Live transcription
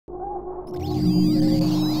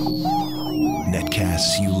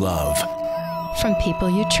Netcasts you love. From people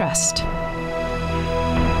you trust.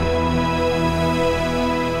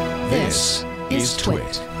 This is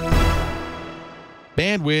TWiT.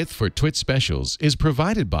 Bandwidth for TWiT specials is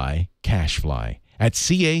provided by CacheFly at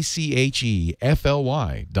CACHEFLY.com.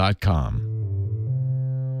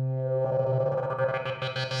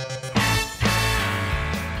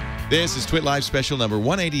 This is TWiT Live special number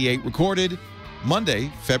 188, recorded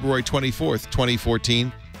Monday, February 24th,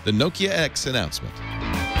 2014, the Nokia X announcement.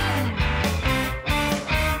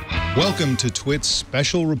 Welcome to TWiT's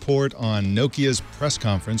special report on Nokia's press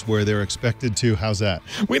conference, where they're expected to, how's that?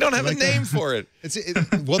 We don't have a name for it.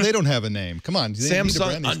 Well, they don't have a name. Come on.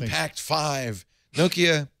 Samsung Unpacked 5.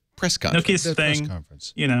 Nokia press conference. Nokia's thing, press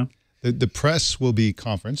conference. You know. The press will be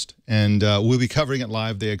conferenced, and we'll be covering it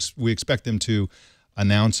live. We expect them to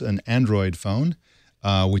announce an Android phone,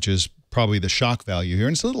 which is probably the shock value here.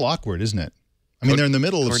 And it's a little awkward, isn't it? I mean, they're in the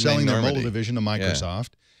middle of selling their mobile division to Microsoft,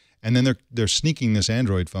 and then they're sneaking this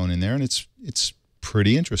Android phone in there, and it's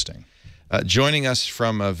pretty interesting. Joining us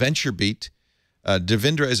from VentureBeat,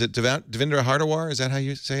 Devendra, is it Devendra Hardawar? Is that how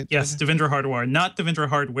you say it? Yes, Devendra Hardawar. Not Devendra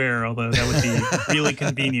Hardware, although that would be really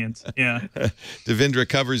convenient. Yeah. Devendra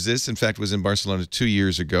covers this. In fact, was in Barcelona 2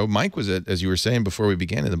 years ago. Mike was, as you were saying before we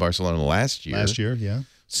began, in Barcelona last year. Last year, yeah.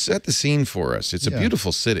 Set the scene for us. It's a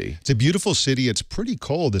beautiful city. It's a beautiful city. It's pretty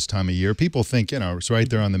cold this time of year. People think, it's right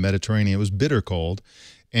there on the Mediterranean. It was bitter cold.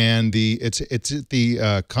 And it's at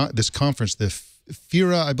the this conference, the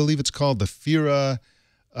FIRA, I believe it's called, the FIRA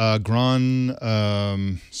Grand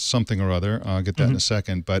something or other. I'll get that in a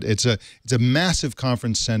second. But it's a massive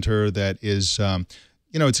conference center that is,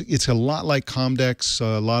 it's a lot like Comdex,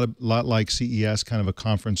 a lot like CES, kind of a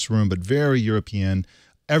conference room, but very European.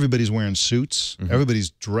 Everybody's wearing suits.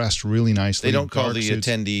 Everybody's dressed really nicely. They don't call the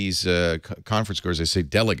attendees conference goers. They say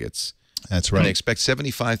delegates. That's right. And they expect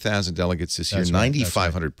 75,000 delegates this year,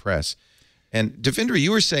 9,500 press. And Devendra,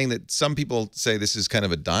 you were saying that some people say this is kind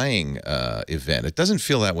of a dying event. It doesn't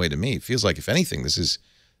feel that way to me. It feels like, if anything, this is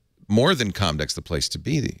more than Comdex the place to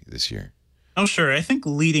be this year. Oh, sure. I think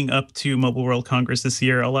leading up to Mobile World Congress this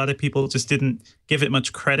year, a lot of people just didn't give it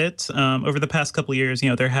much credit. Over the past couple of years,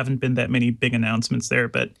 there haven't been that many big announcements there.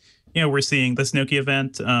 But, we're seeing this Nokia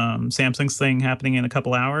event, Samsung's thing happening in a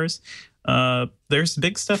couple hours. There's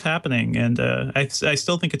big stuff happening. And I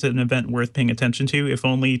still think it's an event worth paying attention to, if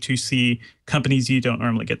only to see companies you don't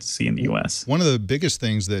normally get to see in the U.S. One of the biggest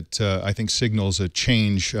things that I think signals a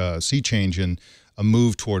change, sea change in a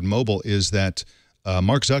move toward mobile is that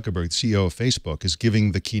Mark Zuckerberg, the CEO of Facebook, is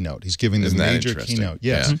giving the keynote. He's giving the major keynote.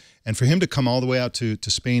 Yes. Yeah. And for him to come all the way out to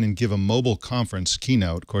Spain and give a mobile conference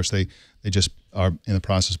keynote, of course, they just are in the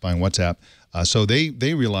process of buying WhatsApp. So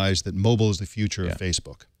they realize that mobile is the future of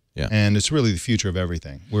Facebook. Yeah. And it's really the future of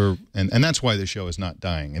everything. And that's why this show is not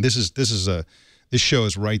dying. And this show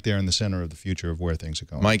is right there in the center of the future of where things are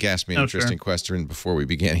going. Mike asked me an interesting question before we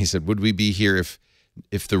began. He said, would we be here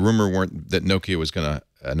if the rumor weren't that Nokia was going to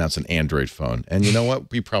announce an Android phone? And you know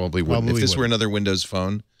what? We probably wouldn't. If this were another Windows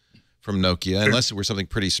phone from Nokia, unless it were something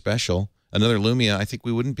pretty special, another Lumia, I think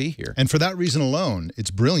we wouldn't be here. And for that reason alone,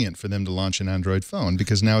 it's brilliant for them to launch an Android phone,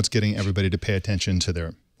 because now it's getting everybody to pay attention to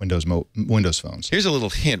their Windows phones. Here's a little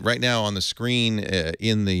hint. Right now on the screen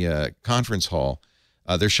in the conference hall,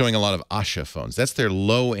 they're showing a lot of Asha phones. That's their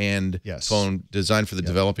low-end phone designed for the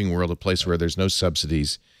developing world, a place where there's no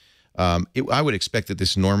subsidies. I would expect that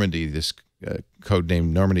this Normandy, this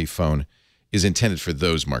code-named Normandy phone, is intended for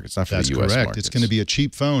those markets, not for the U.S. markets. That's correct. It's going to be a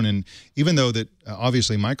cheap phone, and even though that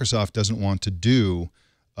obviously Microsoft doesn't want to do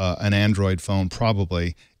an Android phone,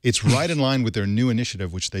 probably, it's right in line with their new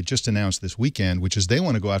initiative, which they just announced this weekend, which is they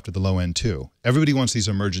want to go after the low end too. Everybody wants these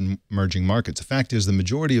emerging markets. The fact is, the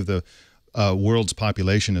majority of the world's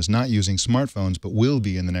population is not using smartphones, but will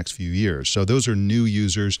be in the next few years. So those are new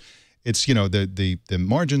users. It's, the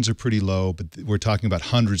margins are pretty low, but we're talking about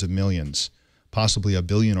hundreds of millions, possibly 1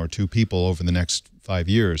 billion or 2 people over the next 5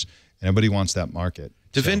 years, and everybody wants that market.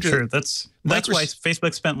 Devendra, sure, that's why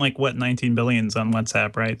Facebook spent like what, 19 billions on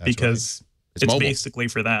WhatsApp, right? Because it's basically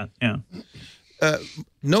for that. Yeah.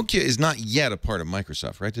 Nokia is not yet a part of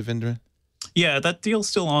Microsoft, right, Devendra? Yeah, that deal's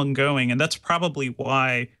still ongoing, and that's probably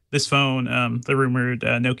why this phone, the rumored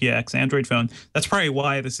Nokia X Android phone, that's probably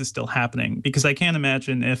why this is still happening. Because I can't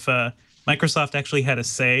imagine if Microsoft actually had a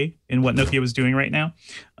say in what Nokia was doing right now,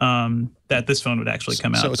 that this phone would actually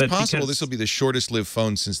come out. So it's possible this will be the shortest-lived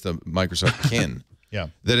phone since the Microsoft Kin. Yeah.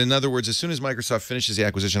 That, in other words, as soon as Microsoft finishes the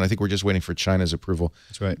acquisition, I think we're just waiting for China's approval.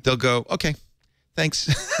 That's right. They'll go, okay, thanks,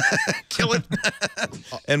 kill it,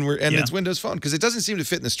 and it's Windows Phone, because it doesn't seem to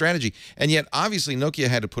fit in the strategy. And yet, obviously, Nokia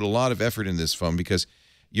had to put a lot of effort in this phone because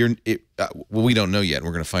well, we don't know yet.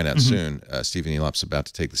 We're going to find out soon. Stephen Elop's about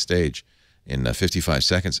to take the stage in 55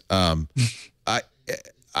 seconds. I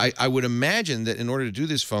would imagine that in order to do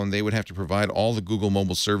this phone, they would have to provide all the Google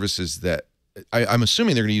mobile services that I'm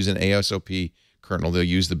assuming they're going to use an ASOP kernel. They'll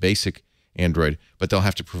use the basic Android, but they'll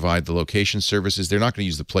have to provide the location services. They're not going to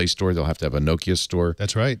use the Play Store. They'll have to have a Nokia store.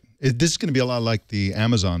 That's right. This is going to be a lot like the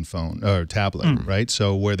Amazon phone or tablet, right?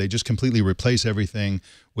 So where they just completely replace everything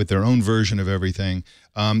with their own version of everything.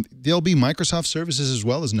 There'll be Microsoft services as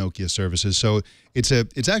well as Nokia services. So it's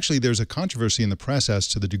actually, there's a controversy in the press as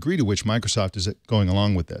to the degree to which Microsoft is going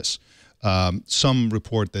along with this. Some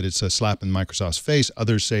report that it's a slap in Microsoft's face.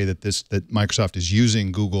 Others say that Microsoft is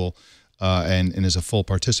using Google and is a full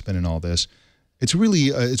participant in all this. It's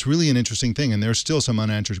really an interesting thing, and there's still some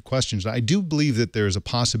unanswered questions. I do believe that there is a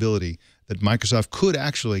possibility that Microsoft could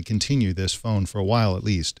actually continue this phone for a while at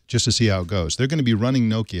least, just to see how it goes. They're going to be running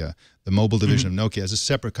Nokia, the mobile division of Nokia, as a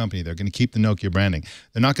separate company. They're going to keep the Nokia branding.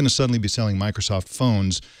 They're not going to suddenly be selling Microsoft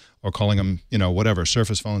phones or calling them, whatever,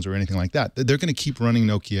 Surface phones or anything like that. They're going to keep running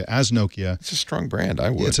Nokia as Nokia. It's a strong brand.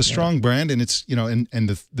 It's a strong brand, and it's and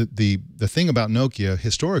the thing about Nokia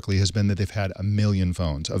historically has been that they've had 1 million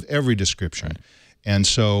phones of every description, right. And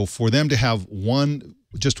so for them to have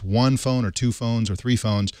just one phone or 2 phones or 3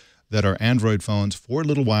 phones that are Android phones for a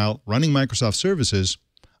little while running Microsoft services,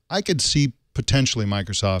 I could see potentially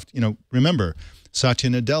Microsoft. Remember, Satya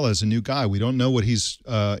Nadella is a new guy. We don't know what he's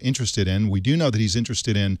interested in. We do know that he's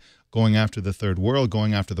interested in going after the third world,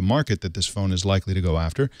 going after the market that this phone is likely to go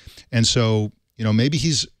after. And so, maybe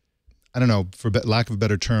he's, I don't know, for lack of a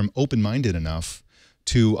better term, open-minded enough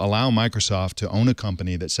to allow Microsoft to own a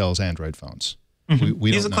company that sells Android phones.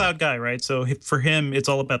 He's a cloud guy, right? So for him, it's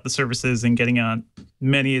all about the services and getting on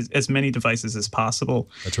as many devices as possible.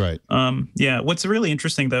 That's right. Yeah. What's really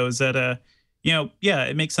interesting, though, is that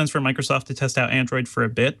it makes sense for Microsoft to test out Android for a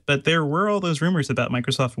bit, but there were all those rumors about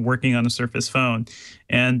Microsoft working on a Surface phone.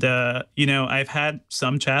 And, I've had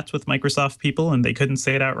some chats with Microsoft people, and they couldn't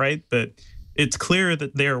say it outright, but it's clear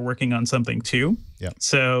that they're working on something too. Yeah.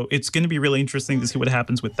 So it's going to be really interesting to see what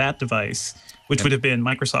happens with that device, which would have been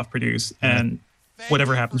Microsoft produced, and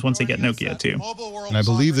whatever happens once they get Nokia too. And I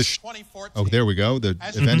believe there we go. The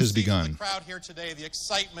event has begun. The crowd here today, the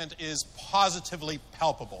excitement is positively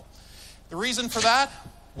palpable. The reason for that?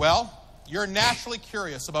 Well, you're naturally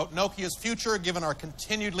curious about Nokia's future given our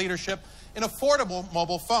continued leadership in affordable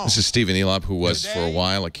mobile phones. This is Stephen Elop, who was for a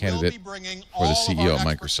while a candidate for the CEO of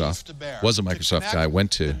Microsoft. Was a Microsoft guy,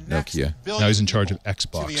 went to Nokia. Now he's in charge of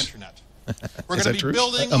Xbox. We're going to be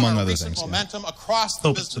building on our recent momentum across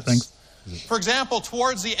the business. For example,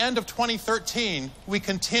 towards the end of 2013, we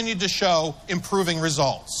continued to show improving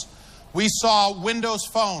results. We saw Windows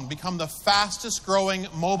Phone become the fastest growing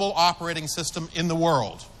mobile operating system in the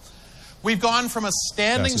world. We've gone from a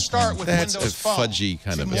standing start with Windows Phone fudgy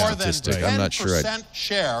kind to of more than statistic. 10% I'm not sure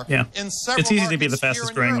share in several It's easy to be the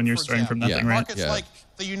fastest growing when you're starting from nothing, right? Markets like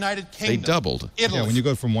the United Kingdom, they doubled. Italy, when you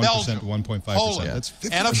go from 1% Belgium, to 1.5%, Poland, that's 50%.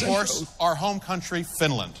 And of course, our home country,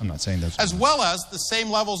 Finland. I'm not saying that's as well as the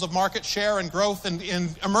same levels of market share and growth in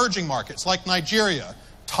emerging markets like Nigeria,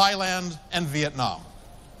 Thailand, and Vietnam.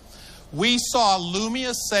 We saw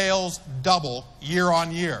Lumia sales double year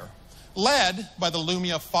on year, led by the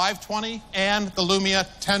Lumia 520 and the Lumia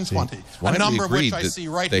 1020, a number of which I see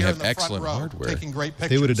right here in the front row, taking great pictures. If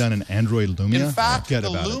they would have done an Android Lumia, in fact, forget the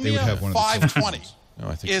about it. They would Lumia have one of the 520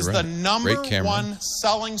 is right. the number Great one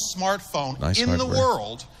selling smartphone in hardware. the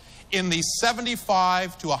world in the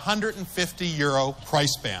 75 to 150 euro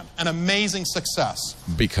price band. An amazing success.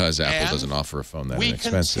 Because Apple doesn't offer a phone that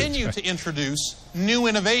inexpensive. We continue to introduce new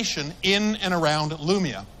innovation in and around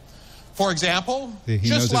Lumia. For example,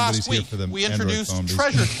 just last week, we introduced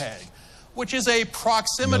Treasure Tag, which is a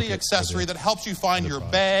proximity accessory that helps you find your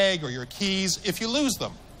bag or your keys if you lose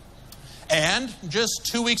them. And just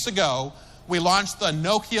 2 weeks ago, we launched the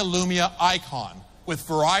Nokia Lumia Icon with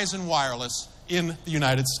Verizon Wireless in the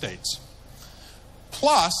United States.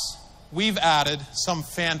 Plus, we've added some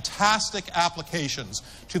fantastic applications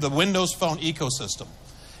to the Windows Phone ecosystem,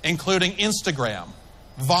 including Instagram,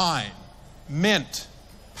 Vine, Mint,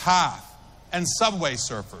 Path, and Subway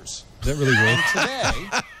Surfers. Is that really real? And today,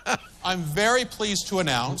 I'm very pleased to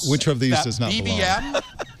announce which of these that does not BBM, belong?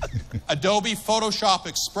 Adobe Photoshop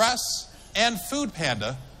Express, and Food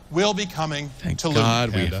Panda will be coming to Lumia.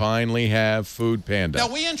 God, we finally have Food Panda. Now,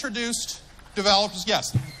 we introduced developers,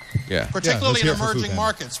 yes. Yeah. Particularly in emerging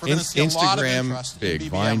markets, we're going to see a lot of interest big, in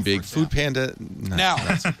BBM, Vine big, Food Panda. Now,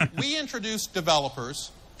 we introduced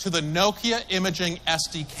developers to the Nokia Imaging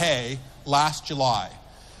SDK last July.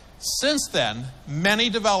 Since then,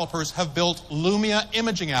 many developers have built Lumia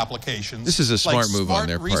imaging applications. This is a smart move on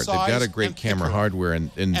their part. They've got a great camera hardware,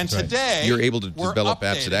 and today you're able to develop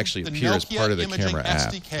apps that actually appear as part of the camera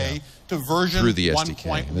app to version through the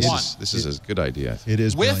SDK. 1.1. This is a good idea. It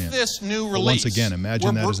is brilliant. With this new release, once again,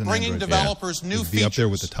 imagine that as an bringing Android developers new features. Be up there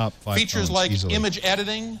with the top 5 features phones like easily. image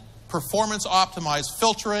editing, performance-optimized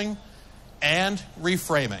filtering, and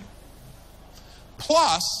reframing.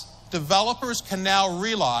 Plus, developers can now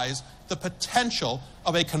realize the potential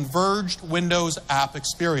of a converged Windows app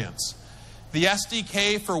experience. The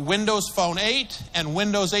SDK for Windows Phone 8 and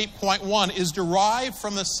Windows 8.1 is derived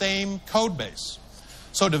from the same code base.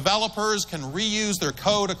 So developers can reuse their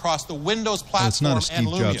code across the Windows platform it's not a Steve and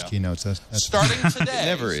Lumia. Jobs keynotes. That's Starting today, It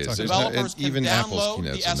never is. developers can even Apple's download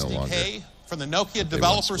the keynotes are no longer SDK from the Nokia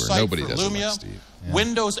developer site for Nobody does it like Lumia, Steve.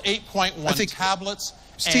 Windows 8.1 tablets,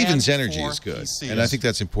 Stephen's and energy for is good, PCs. and I think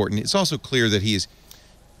that's important. It's also clear that he is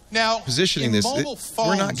now positioning this.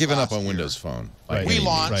 We're not giving up on Windows Phone. We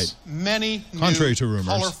launched many Contrary new to rumors.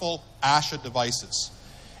 colorful Asha devices.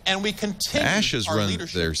 And we continue Asha's our run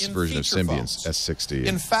leadership their in version of feature Symbian's phones. S60.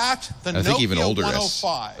 In fact, the I think Nokia even older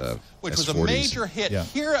 105, which was a S40s. major hit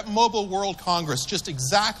here at Mobile World Congress just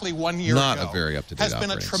exactly 1 year Not ago, a very up-to-date has been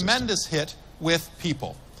a operating tremendous hit with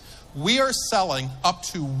people. We are selling up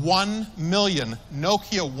to 1 million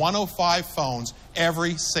Nokia 105 phones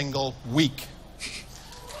every single week.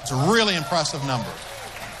 It's a really impressive number.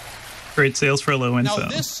 Great sales for a low-end phone. Now,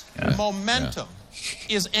 this momentum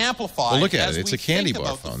is amplified. Well, look at as it. It's we a candy think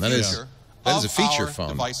bar about the phone. That is future a of feature our phone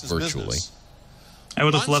devices virtually. business. I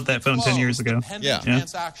would have loved that phone 10 years ago.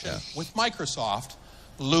 Transaction with Microsoft,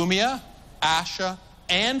 Lumia, Asha,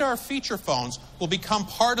 and our feature phones will become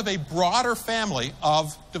part of a broader family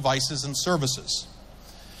of devices and services.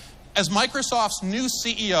 As Microsoft's new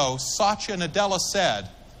CEO, Satya Nadella, said,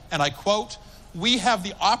 and I quote, "We have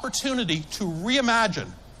the opportunity to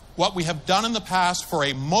reimagine what we have done in the past for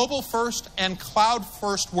a mobile-first and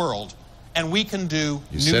cloud-first world, and we can do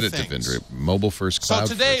new things." You said it, Devendra. Mobile-first,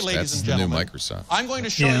 cloud-first. So today, ladies That's and the gentlemen, new Microsoft. I'm going to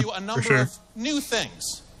show you a number of new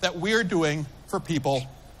things that we're doing for people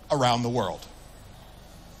around the world.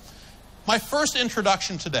 My first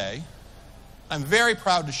introduction today, I'm very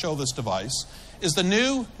proud to show this device, is the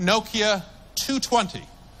new Nokia 220,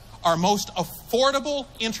 our most affordable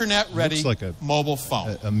internet-ready mobile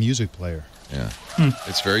phone. A music player. Yeah.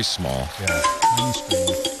 It's very small. Yeah. On the screen.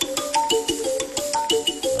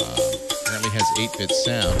 Apparently has 8-bit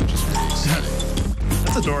sound, which is pretty exciting.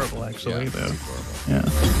 That's adorable, actually, though.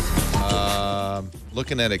 Yeah.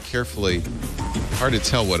 Looking at it carefully, hard to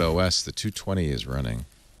tell what OS the 220 is running.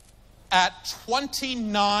 At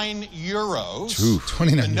 29 euros,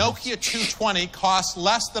 the Nokia 220 costs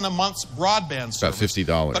less than a month's broadband service. About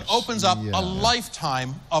 $50. But opens up a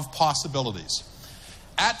lifetime of possibilities.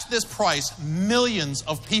 At this price, millions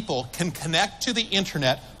of people can connect to the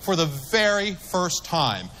internet for the very first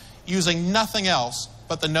time using nothing else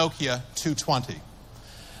but the Nokia 220.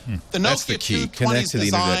 The That's the key. Connect to the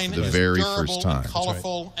internet for the very first time.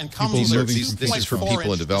 Colorful, and comes with this is for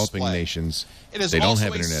people in developing nations. They don't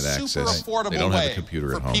have internet access. They don't have a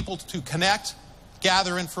computer at home. For people to connect,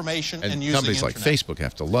 gather information, and use companies like Facebook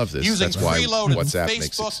have to love this. That's why WhatsApp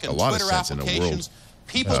makes a lot of sense in a world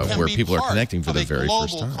where people are connecting for the very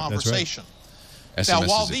first time. Conversation. That's Now, right.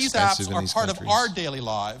 while these apps are part of our daily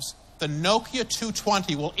lives, the Nokia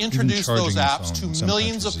 220 will introduce those apps to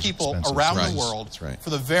millions of people around the world for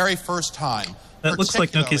the very first time. That looks like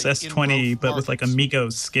Nokia's S20, but with like Amigo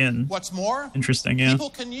skin. What's more, interesting, yeah. People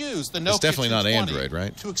can use the Nokia it's definitely not 220 Android,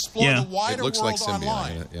 right? to explore the wider looks world like Symbian,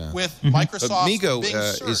 online with But Microsoft's Amigo Bing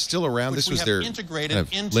Search, is still around. This which was we have their integrated kind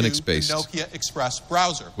of into Linux-based. the Nokia Express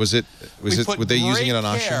browser. Were they using it on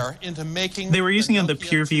Asha? They were using it on the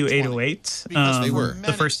PureView 808. They were.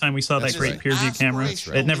 The first time we saw that great PureView camera.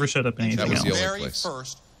 It never showed up in anything That was else. the only place.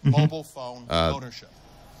 First mobile phone ownership.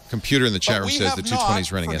 Computer in the chat room we says have the 220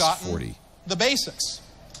 is not running forgotten S40. The basics.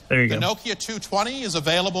 There you The go. Nokia 220 is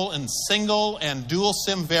available in single and dual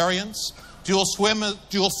SIM variants. Dual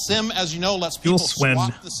SIM, as you know, lets people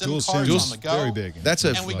swap the SIM cards on the go. Very big. That's a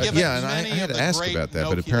and I had to ask about that,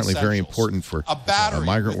 but Nokia apparently very essentials. important for A battery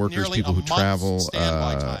migrant with workers, nearly people a who month's travel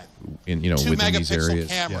standby time. within 2 these megapixel areas.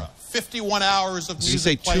 camera, 51 hours of Did you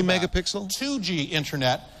music say 2 playback, megapixel? 2G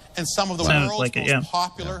internet, and some of the Sounded world's like it, most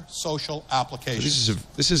popular social applications.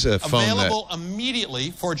 This is a phone Available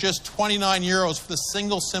immediately for just 29 euros for the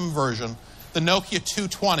single SIM version. The Nokia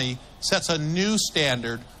 220 sets a new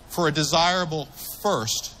standard for a desirable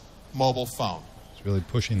first mobile phone. It's really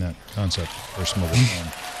pushing that concept of first mobile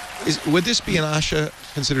phone. Would this be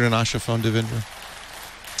considered an Asha phone, Devendra?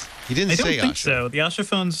 He didn't I say don't think Asha. so. The Asha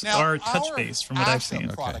phones Now, are touch-based from what I've seen.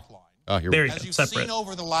 Product line Oh, here there we you go. go. As you've Separate. seen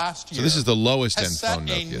over the last year, So this is the lowest end has set phone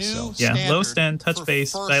a Nokia new sells. Yeah, standard lowest end, touch for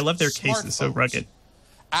base. But I love their cases, so smartphones. rugged.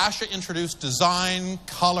 Asha introduced design,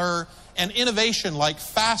 color, and innovation like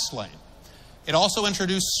Fastlane. It also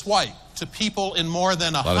introduced Swipe to people in more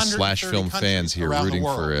than 130 A lot of Slash Film fans here rooting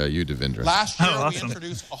for you, Devendra. Last year, awesome. we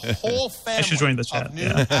introduced a whole family should join the chat, of new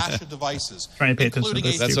yeah. Asha devices, Trying to pay attention including to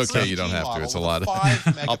a this That's too. okay. You don't have to. It's a lot.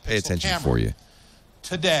 I'll pay attention camera. for you.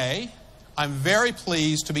 Today, I'm very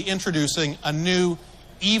pleased to be introducing a new,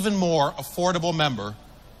 even more affordable member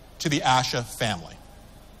to the Asha family.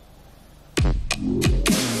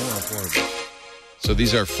 So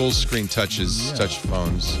these are full screen touches, touch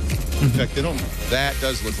phones. In fact, they don't. That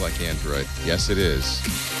does look like Android. Yes, it is.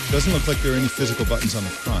 Doesn't look like there are any physical buttons on the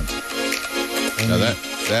front. Now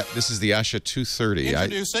this is the Asha 230.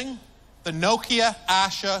 Introducing the Nokia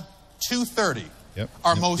Asha 230, Nokia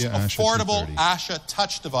our most Asha affordable 230. Asha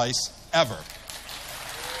touch device ever.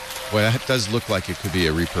 Well, that does look like it could be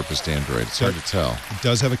a repurposed Android. It's hard to tell. It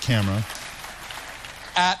does have a camera.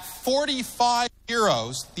 At 45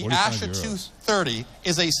 euros, the 45 Asha euros. 230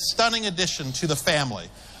 is a stunning addition to the family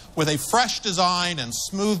with a fresh design and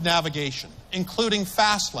smooth navigation, including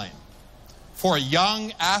Fastlane. For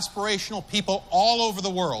young, aspirational people all over the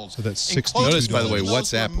world. So that's including 62. Notice, by the way, those who are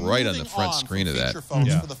WhatsApp right on the moving front on screen from of that. feature phones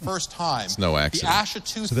Yeah. for the first time. It's no accident. The Asha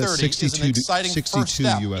 230 So that's is an exciting first 62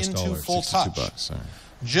 step US into dollars. full 62 touch. bucks. Sorry.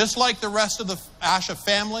 Just like the rest of the Asha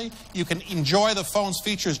family, you can enjoy the phone's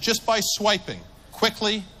features just by swiping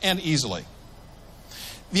quickly and easily.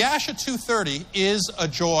 The Asha 230 is a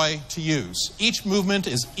joy to use. Each movement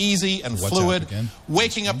is easy and WhatsApp fluid. again.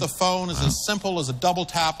 Waking up the phone is as simple as a double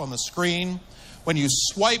tap on the screen. When you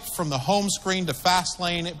swipe from the home screen to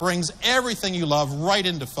Fastlane, it brings everything you love right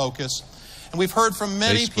into focus. And we've heard from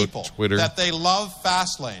many Facebook, people Twitter. that they love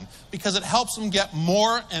Fastlane because it helps them get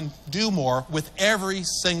more and do more with every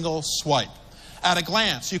single swipe. At a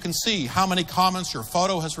glance, you can see how many comments your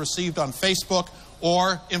photo has received on Facebook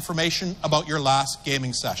or information about your last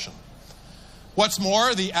gaming session. What's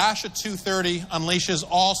more, the Asha 230 unleashes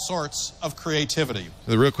all sorts of creativity.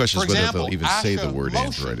 The real question For is whether example, they'll even say the Asha word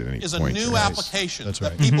Motion Android at any is point. a new right? application That's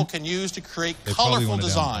that right. people can use to create They probably colorful want to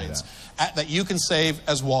downplay designs that you can save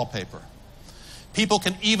as wallpaper. People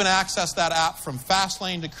can even access that app from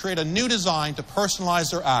Fastlane to create a new design to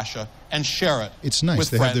personalize their Asha and share it It's nice. with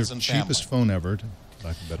They have friends their and cheapest family. phone ever.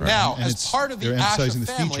 Like a better Now, and as it's- part of the they're emphasizing Asha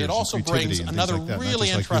the family, features it also and creativity brings and things another like that, not really just like,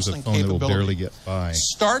 here's a interesting phone that will capability. barely get by.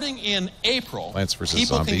 Starting in April, Plants vs.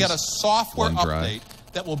 people can get a Zombies, software OneDrive. update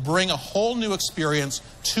that will bring a whole new experience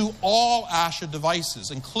to all Asha devices,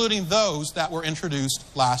 including those that were introduced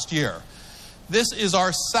last year. This is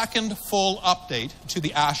our second full update to the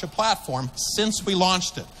Asha platform since we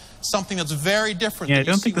launched it. Something that's very different. Yeah, than I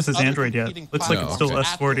don't you think see this with is other Android yet. competing Looks like it's still platforms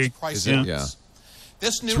at those S40. price Is it? points. Yeah.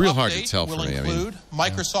 This new real update hard to tell for will me. I mean, include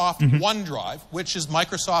Microsoft OneDrive, which is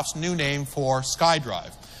Microsoft's new name for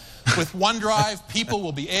SkyDrive. With OneDrive, people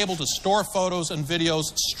will be able to store photos and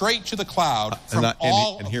videos straight to the cloud from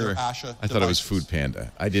all of their Asha I thought it was devices. Food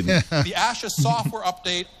Panda. I didn't. The Asha software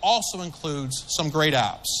update also includes some great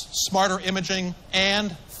apps, smarter imaging,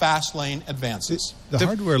 and Fastlane advances. The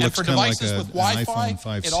hardware And looks for kind of like devices with an Wi-Fi, iPhone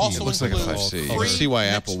 5C. it also It looks like a includes 5C. You free can see why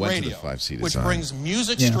mixed Apple went to the radio, 5C which design. brings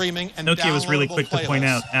music Yeah. streaming and Nokia was really downloadable quick to point playlists.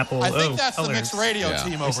 out Apple, I think that's the colors. mixed radio Yeah.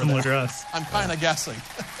 team Very over similar there. to us. I'm kind of guessing.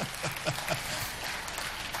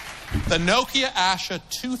 The Nokia Asha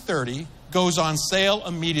 230 goes on sale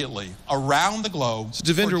immediately around the globe. So,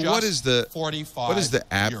 Devendra, for just what is the 45 what is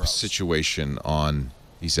the app euros. situation on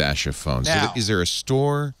these Asha phones? Now- Is there a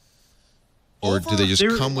store, or do they just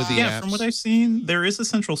There- come with the yeah, apps? from what I've seen, there is a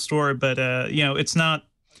central store, but you know, it's not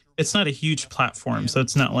a huge platform, so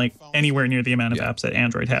it's not like anywhere near the amount of apps that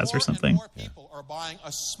Android has or something. More people are buying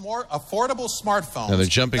a more affordable smartphone. Now they're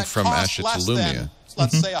jumping that from cost Asha to less Lumia. than,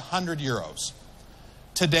 let's say, 100 euros.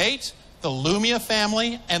 To date, the Lumia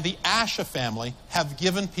family and the Asha family have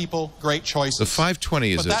given people great choices. The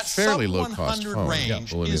 520 is But a that fairly sub low-cost 100 phone. range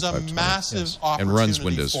the Lumia is a 520. massive Yes. opportunity And runs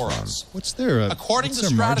Windows for Phone. us. What's their According what's to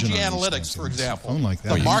their margin Strategy on these Analytics, things? for A example, phone like that,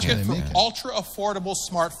 the you market can't for make it. ultra-affordable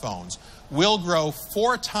smartphones will grow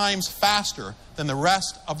 4 times faster than the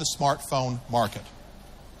rest of the smartphone market.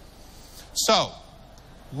 So,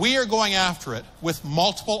 we are going after it with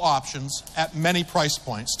multiple options at many price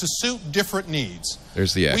points to suit different needs.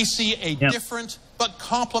 There's the X. We see a different but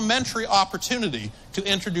complementary opportunity to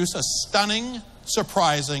introduce a stunning,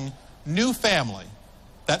 surprising new family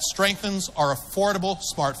that strengthens our affordable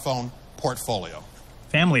smartphone portfolio.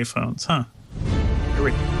 Family of phones, huh? Here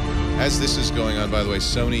we go. As this is going on, by the way,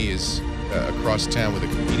 Sony is across town with a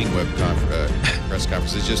competing press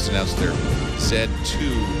conference. They just announced their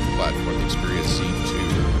Z2 platform, the Xperia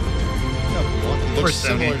Z2. It looks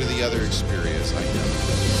similar to the other Xperias. I know.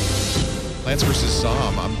 Plants vs.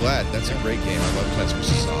 Zom. I'm glad. That's a great game. I love Plants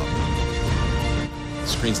vs. Zom. The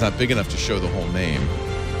screen's not big enough to show the whole name.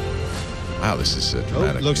 Wow, this is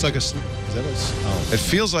dramatic. It looks like a... Is that a... Oh. It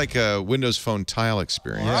feels like a Windows Phone tile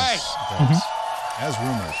experience. All right. As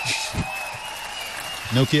rumored.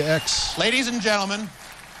 Nokia X. Ladies and gentlemen,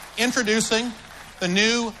 introducing the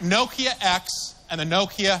new Nokia X and the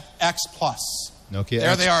Nokia X Plus. Nokia there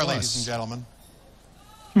X they are, Plus. ladies and gentlemen.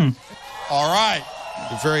 All right.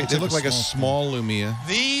 They look like a small Lumia.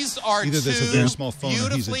 These are either two very small phone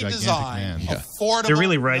beautifully or he's a designed, man. affordable They're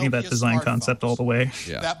really riding Nokia that design concept all the way.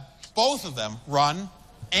 Yeah. That both of them run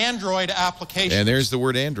Android applications. And there's the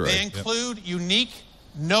word Android. They include unique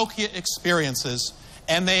Nokia experiences,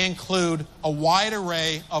 and they include a wide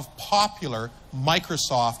array of popular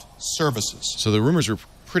Microsoft services. So the rumors are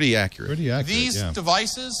pretty accurate. Pretty accurate, These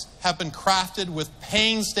devices have been crafted with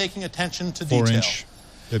painstaking attention to 4-inch detail.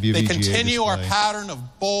 They WVGA continue our display. pattern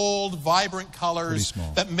of bold, vibrant colors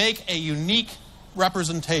that make a unique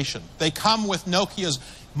representation. They come with Nokia's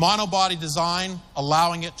monobody design,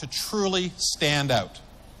 allowing it to truly stand out.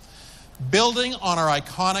 Building on our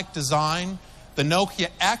iconic design, the Nokia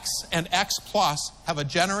X and X Plus have a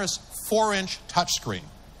generous 4-inch touchscreen.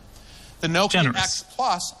 The Nokia X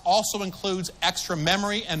Plus also includes extra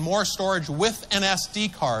memory and more storage with an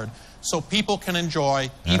SD card, so people can enjoy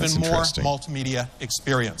even more multimedia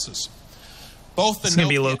experiences. Both the It's going to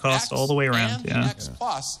be Nokia low cost X all the way around. and the X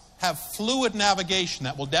Plus have fluid navigation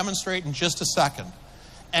that we'll demonstrate in just a second,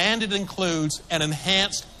 and it includes an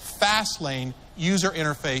enhanced fast lane user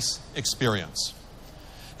interface experience.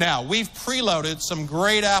 Now, we've preloaded some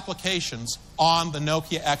great applications on the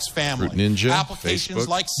Nokia X family. Fruit Ninja, applications Facebook.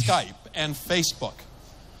 like Skype and Facebook.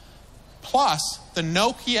 Plus, the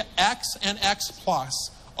Nokia X and X Plus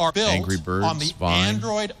are built Angry Birds, on the Vine.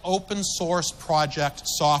 Android open source project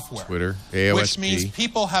software. Twitter, AOSP. Which means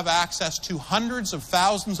people have access to hundreds of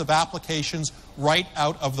thousands of applications right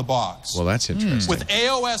out of the box. Well, that's interesting. With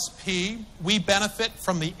AOSP, we benefit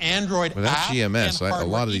from the Android Without app GMS, and a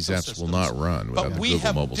lot of these apps will not run without but the we Google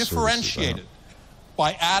have mobile differentiated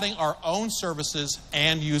by adding our own services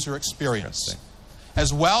and user experience.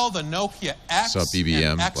 As well, the Nokia X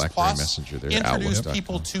BBM, and X BlackBerry Plus Messenger there, introduce Outlook.com.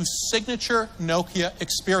 people to signature Nokia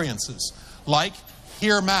experiences like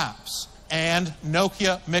Hear Maps and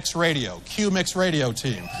Nokia Mix Radio, Q Mix Radio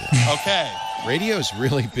team. Okay. Radio is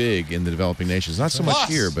really big in the developing nations. Not so much Plus,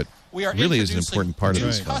 here, but we are really is an important part of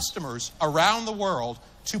this. customers around the world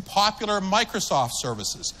to popular Microsoft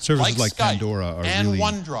services. Services like Skype Pandora are and really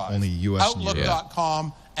OneDrive, only US and Europe.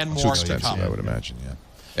 Outlook.com, and Too more to expensive, come. I would imagine, yeah.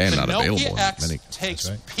 And the not Nokia available in X many takes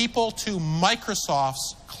people to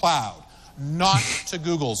Microsoft's cloud, not to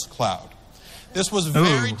Google's cloud. This was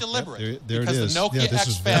very deliberate there because it is. the Nokia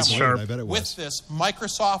X family, I bet it with this,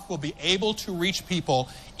 Microsoft will be able to reach people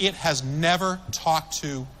it has never talked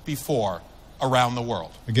to before around the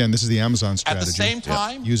world. Again, this is the Amazon strategy. At the same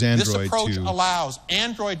time, Use Android this approach to allows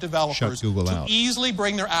Android developers Google to out. easily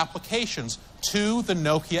bring their applications to the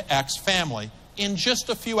Nokia X family in just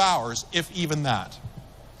a few hours, if even that.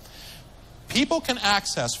 People can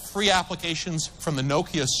access free applications from the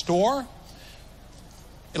Nokia store.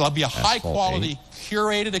 It'll be a high-quality,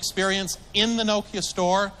 curated experience in the Nokia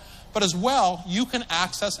store, but as well, you can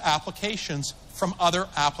access applications from other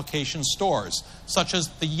application stores, such as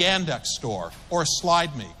the Yandex store or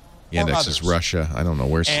SlideMe. Yandex is Russia. I don't know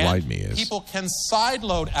where SlideMe is. People can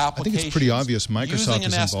sideload applications. I think it's pretty obvious Microsoft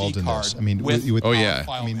is involved in this. I mean, with the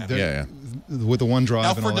OneDrive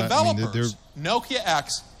now, and for all that. developers, Nokia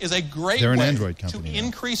X is a great way to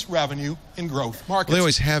increase revenue in growth markets. Well, they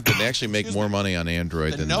always have been. They actually make more money on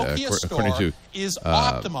Android than according to is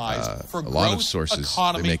optimized for a lot of sources.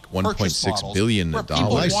 They make $1.6 billion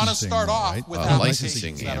licensing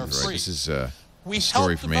Android. This is a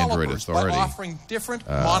story from Android Authority. By offering different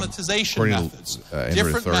monetization methods.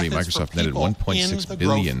 Android Authority, Microsoft netted $1.6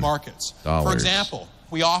 billion markets. For example,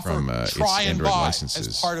 we offer try and buy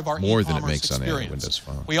as part of our more than it e-commerce makes on a experience. Windows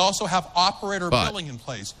Phone. We also have operator billing in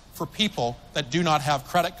place for people that do not have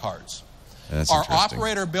credit cards. Our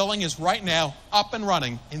operator billing is right now up and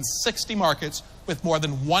running in 60 markets with more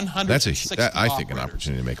than 160 That's I think operators. an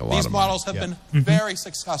opportunity to make a lot These of money. models have been very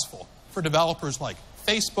successful for developers like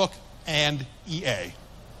Facebook and EA.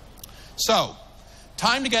 So,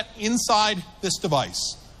 time to get inside this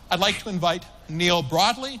device. I'd like to invite Neil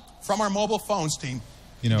Broadley from our mobile phones team.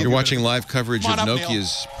 You're watching live coverage of Neil.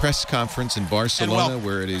 Nokia's press conference in Barcelona,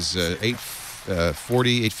 where it is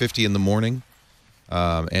 8:50 in the morning.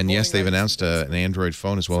 And yes, they've announced an Android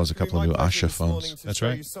phone as well as a couple of new Asha phones. That's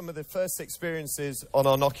right. Some of the first experiences on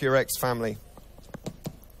our Nokia X family.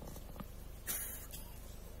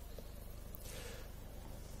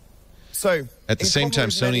 So, at the same time,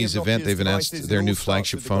 Sony's event, they've announced their new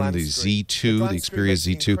flagship phone, the Z2, the Xperia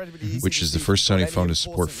Z2, which is the first Sony phone to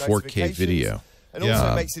support 4K video.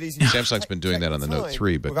 Samsung's been doing that on the Note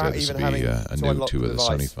 3, but this will be a new to the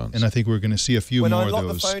Sony phones. And I think we're going to see a few more of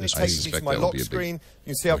those. I suspect that'll be a big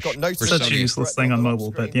you see I've got such a useless thing on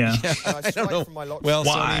mobile, but yeah. I don't know. Well,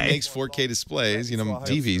 Sony makes 4K displays, you know,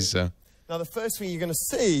 TVs. So. Now, the first thing you're going to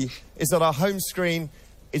see is that our home screen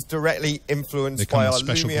is directly influenced by our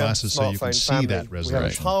special Lumia glasses so you can see that resolution. We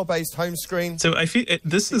have a tile-based home screen. So I feel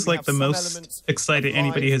this is like the most excited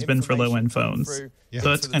anybody has been for low-end phones. So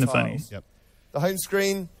that's kind of funny. Yep. The home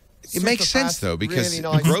screen. It makes sense though, because really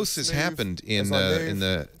nice, growth has happened in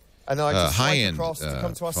the high-end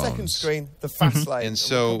phones. Screen, the fast lane. And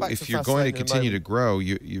so, if you're going to continue to grow,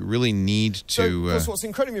 you really need to what's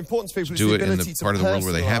incredibly important to people do is it in the part of the world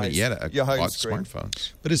where they haven't yet bought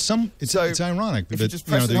smartphones. But it's ironic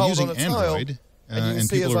that they're using Android. And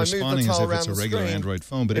people are responding as if it's a regular Android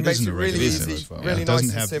phone, but it isn't a regular Android phone. Really it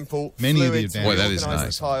doesn't have many of the advantages. Boy, that is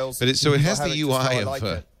nice. But it has the UI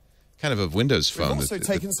of kind of a Windows phone. We've also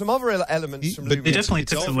taken some other elements from Lumia. They definitely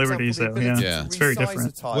took some liberties, though. Yeah, it's very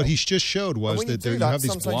different. What he just showed was that you have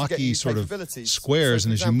these blocky sort of squares,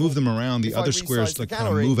 and as you move them around, the other squares kind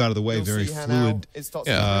of move out of the way, very fluid,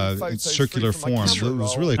 circular forms. It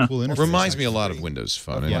was really a cool interface. Reminds me a lot of Windows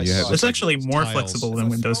Phone. And you have it's actually more flexible than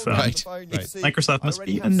Windows Phone. Right. Microsoft must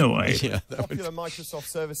be annoyed. Yeah,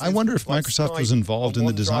 I wonder if Microsoft was involved in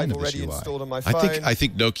the design of this UI. I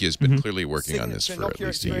think Nokia's been clearly working on this for at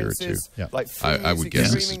least a year or two. Yeah. Like I would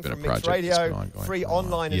guess this has been a project that's been ongoing. Free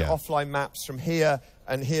online and offline maps from here,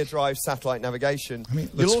 and here drives satellite navigation.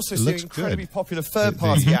 You'll also see incredibly popular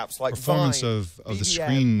third-party apps like performance Vine, of the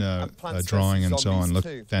screen drawing and so on look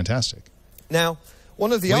fantastic. Now,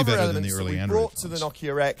 one of the other elements that we brought to the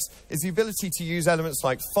Nokia X is the ability to use elements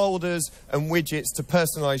like folders and widgets to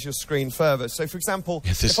personalize your screen further. So, for example,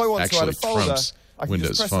 if I want to add a folder, I can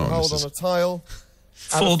just press and hold on a tile.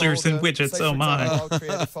 Folders and widgets, oh my. I'll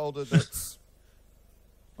create a folder that's...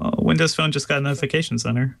 Well, Windows Phone just got a notification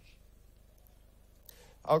center.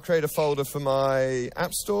 I'll create a folder for my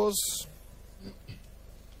app stores.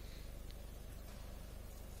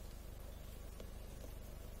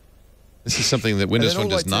 This is something that Windows Phone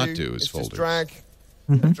does not do, is folders. Just drag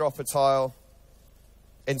and drop a tile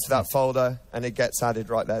into that folder, and it gets added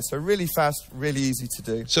right there. So really fast, really easy to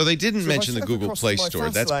do. So they didn't mention the Google Play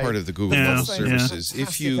Store. That's part of the Google mobile services.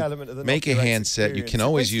 If you make a handset, you can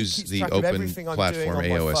always use the open platform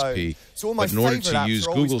AOSP. But in order to use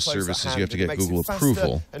Google services, you have to get Google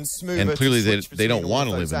approval. And clearly they don't want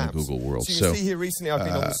to live in the Google world. So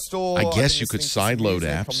I guess you could sideload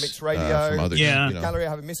apps from other.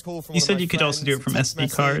 You said you could also do it from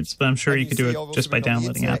SD cards, but I'm sure you could do it just by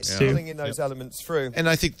downloading apps too. And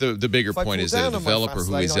I think the bigger point is that a developer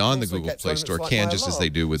who is on the Google Play Store can, just as they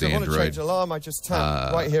do with Android on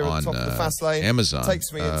Amazon,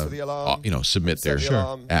 submit their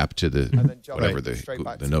app to the whatever the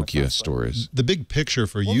Nokia store is. The big picture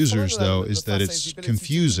for users, though, is that it's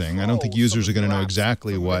confusing. I don't think users are going to know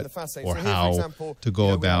exactly what or how to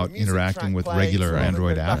go about interacting with regular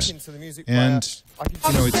Android apps. And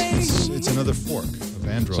it's another fork of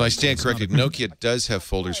Android. So I stand corrected. Nokia does have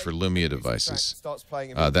folders for Lumia devices.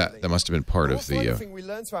 That must have been part of the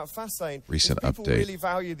recent update. People really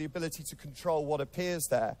value the ability to control what appears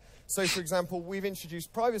there. So, for example, we've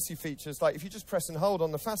introduced privacy features, like if you just press and hold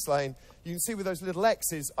on the fast lane, you can see with those little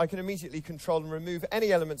X's, I can immediately control and remove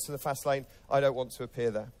any elements of the fast lane I don't want to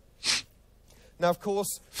appear there. Now, of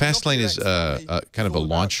course, Fastlane is kind of a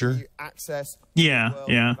launcher. Yeah.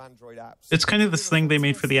 It's kind of this thing they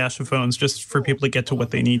made for the Asha phones, just for people to get to what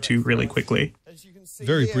they need to really quickly.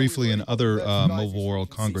 Very briefly, in other Mobile World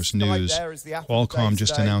Congress news, Qualcomm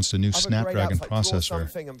just announced a new Snapdragon processor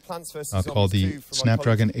called the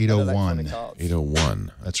Snapdragon 801.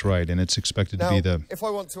 801. That's right, and it's expected to be the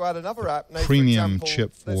premium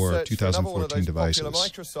chip for 2014 devices.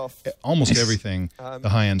 Almost everything, the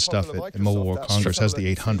high-end stuff at Mobile World Congress has the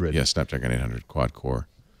 800. Yeah, Snapdragon 800 quad-core.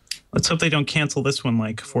 Let's hope they don't cancel this one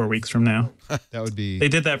like 4 weeks from now. That would be... They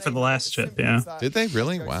did that for the last chip, yeah. Did they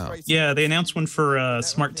really? Wow. Yeah, they announced one for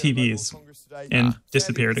smart TVs and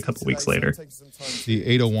disappeared a couple weeks later. The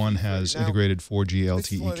 801 has integrated 4G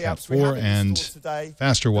LTE Cat4 and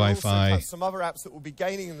faster Wi-Fi. It's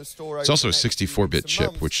also a 64-bit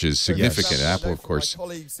chip, which is significant. Yes. Apple, of course,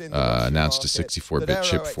 announced a 64-bit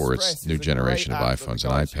chip for its new generation of iPhones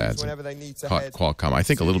and iPads, and caught Qualcomm, I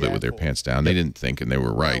think, a little bit with their pants down. They didn't think, and they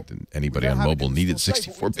were right, that anybody on mobile needed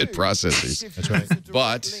 64-bit processors. That's right.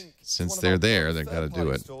 But since they're there, they've got to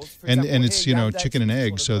do it. And it's, you know, chicken and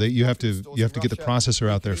egg, so that you have to get the processor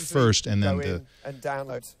out there first, and then the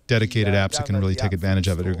dedicated apps that can really take advantage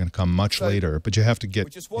of it are going to come much later. But you have to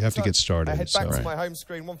get started. So. My home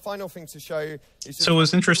screen. One final thing to show you is so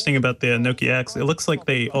what's interesting about the Nokia X, it looks like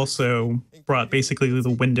they also brought basically the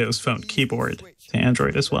Windows Phone keyboard to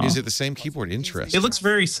Android as well. Is it the same keyboard? Interesting. It looks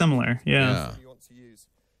very similar. Yeah.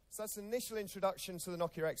 So that's the initial introduction to the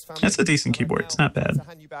Nokia X family. That's a decent keyboard. It's not bad.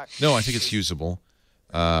 No, I think it's usable.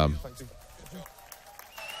 I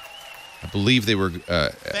believe they were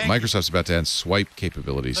Microsoft's about to add swipe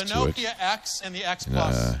capabilities to it. The Nokia X and the X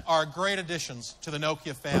Plus are great additions to the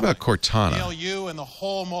Nokia family. What about Cortana? Neil, you and the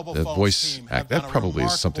whole mobile the phones voice team act. That probably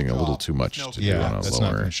is something a little too much to do on a that's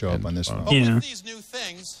lower not going to show up on this phone. one. Yeah. With these new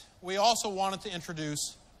things, we also wanted to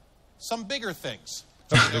introduce some bigger things.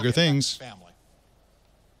 Bigger things. Family.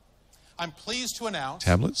 I'm pleased to announce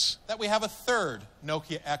Tablets? that we have a third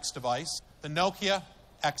Nokia X device, the Nokia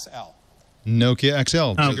XL. Nokia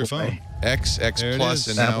XL, bigger phone. X Plus,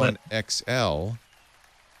 and now an XL.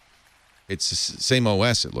 It's the same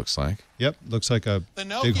OS, it looks like. Yep, looks like a The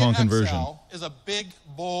Nokia big honking version. XL is a big,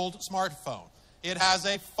 bold smartphone. It has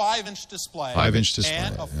a 5-inch display. 5-inch display.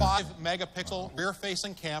 And a 5-megapixel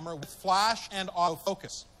rear-facing camera with flash and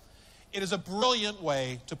autofocus. It is a brilliant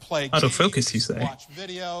way to play Autofocus, games, you say? watch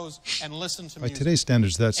videos, and listen to By music. today's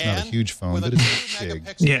standards, that's not a huge phone, but it's big.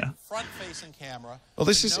 Yeah. Front-facing camera, Well,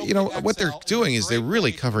 this is, you know, what they're doing is they're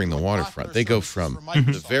really covering the waterfront. They go from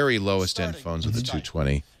the very lowest end phones with the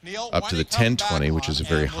 220 up to the 1020, which is a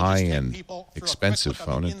very high-end, expensive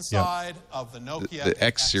phone. And the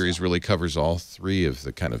X series really covers all three of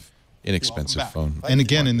the kind of inexpensive phone. And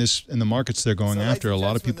again, in the markets they're going after, a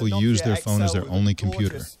lot of people use their phone as their only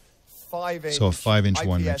computer. So a 5-inch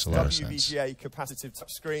one makes a lot of sense. WVGA capacitive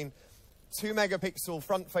touchscreen, 2-megapixel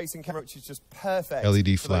front-facing camera, which is just perfect.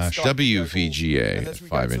 LED flash. WVGA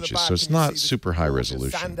 5 inches, so it's not super high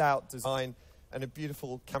resolution. Standout design and a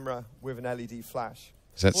beautiful camera with an LED flash.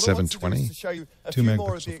 Is that 720? 2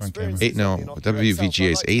 megapixel front camera.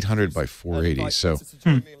 WVGA is 800 by 480, so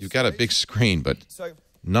you've got a big screen, but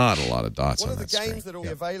not a lot of dots on that screen. One of the games that will be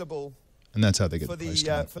available and that's how they get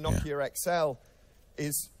for Nokia XL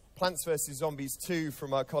is Plants vs. Zombies 2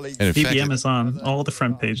 from our colleagues. BBM is on all the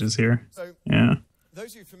front pages here. So, yeah.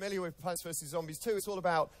 Those of you familiar with Plants vs. Zombies 2, it's all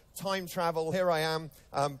about time travel. Here I am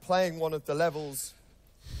playing one of the levels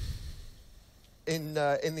in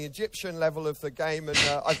the Egyptian level of the game, and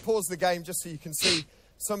I've paused the game just so you can see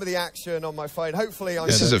some of the action on my phone. Hopefully,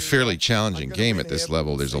 this is a fairly challenging game at this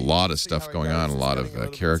level. There's a lot of stuff going on, a lot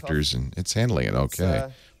of characters, and it's handling it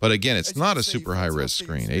okay. But again, it's not a super high-res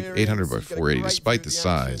screen, 800 by 480, despite the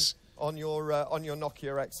size. On your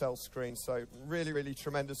Nokia XL screen, so really, really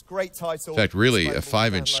tremendous. Great title. In fact, really, a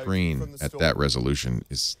 5-inch screen at that resolution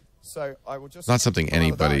is not something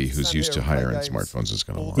anybody who's used to higher-end smartphones is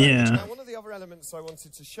going to want. Yeah. Now, one of the other elements I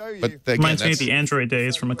wanted to show you. But again, reminds me of the Android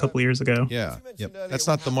days from a couple years ago. Yeah, that's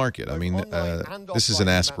not the market. I mean, this is an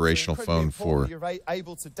aspirational phone for,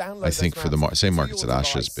 I think, for the same markets that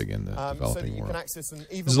Asha's big in the developing world. This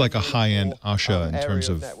is like a high-end Asha in terms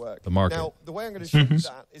of the market. Now, the way I'm going to show you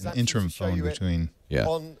that is an interim phone between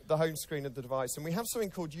on the home screen of the device, and we have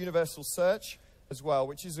something called Universal Search as well,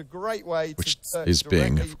 which is a great way to search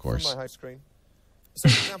Bing, directly of course. from my home screen. So,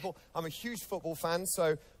 for example, I'm a huge football fan,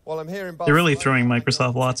 so while I'm here in Barcelona, They're really throwing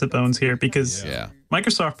Microsoft lots of bones here because Yeah.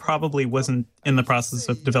 Microsoft probably wasn't in the process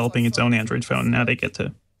of developing its own Android phone. Now they get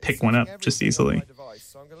to pick one up just easily.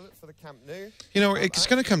 So I'm going to look for the Camp Nou. You know, it's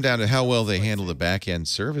going to come down to how well they handle the back-end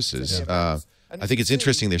services. I think it's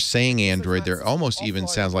interesting. They're saying Android. They're almost even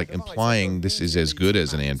sounds like implying this is as good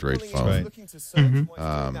as an Android phone.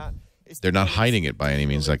 They're not hiding it by any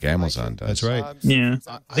means like Amazon does. That's right. Yeah.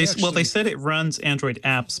 They said it runs Android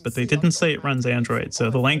apps, but they didn't say it runs Android. So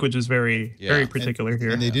the language is very particular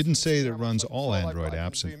here. And they didn't say that it runs all Android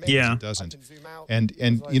apps. Yeah. It doesn't. And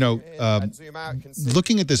you know,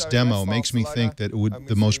 looking at this demo makes me think that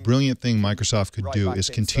the most brilliant thing Microsoft could do is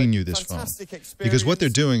continue this phone, because what they're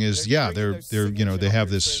doing is, they have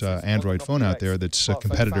this Android phone out there that's a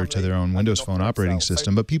competitor to their own Windows Phone operating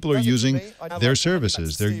system, but people are using their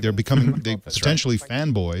services. They're becoming potentially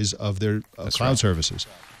fanboys of their cloud services.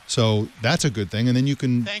 So that's a good thing. And then you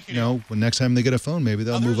can, when next time they get a phone, maybe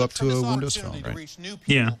they'll move up to a Windows Phone. Right?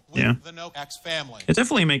 Yeah. It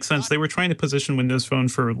definitely makes sense. They were trying to position Windows Phone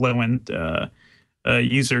for low-end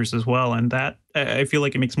users as well. And that, I feel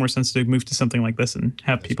like it makes more sense to move to something like this and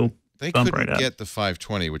have people They bump couldn't right up. get the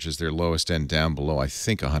 520, which is their lowest end, down below, I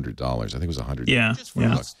think, $100. I think it was $100. Yeah,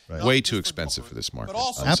 Right. Way too expensive for this market.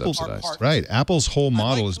 Unsubsidized. Right. Apple's whole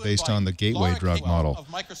model is based on the gateway drug model.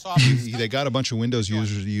 They got a bunch of Windows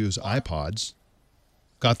users to use iPods,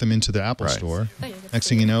 got them into the Apple store. Next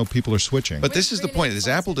thing you know, people are switching. But this is the point: is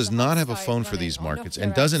Apple does not have a phone for these markets,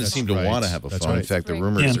 and doesn't seem to want to have a phone. In fact, the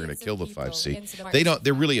rumors are going to kill the 5C. They don't.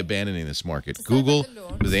 They're really abandoning this market. Google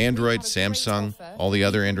with Android, Samsung, all the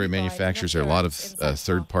other Android manufacturers. There are a lot of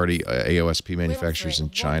third-party AOSP manufacturers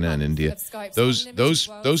in China and India.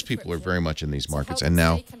 Those people are very much in these markets, and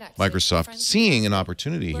now Microsoft seeing an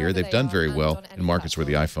opportunity here. They've done very well in markets where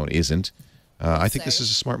the iPhone isn't. I think this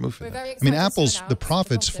is a smart move for them. I mean, the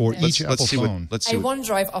profits for each Apple phone. A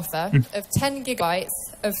OneDrive offer of 10 gigabytes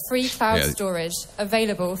of free cloud storage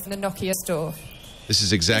available from the Nokia store. This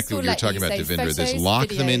is exactly what you're talking about, Devendra. This lock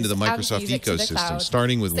them into the Microsoft ecosystem,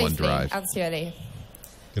 starting with OneDrive.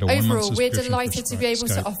 Overall, we're delighted to be able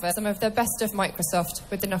to offer some of the best of Microsoft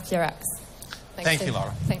with the Nokia X. Thank you,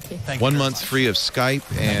 Laura. Thank you. 1 month free of Skype,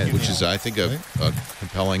 and which is, I think, a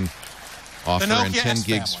compelling offer, and 10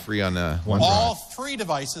 gigs free on OneDrive. All three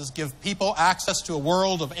devices give people access to a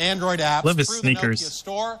world of Android apps Love his through sneakers. the Nokia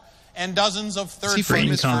store and dozens of Is he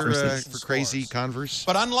third-party famous for crazy Converse?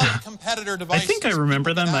 But unlike competitor devices, I think I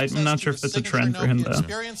remember them. I'm not sure if that's a trend for him, though.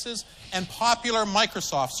 Experiences and popular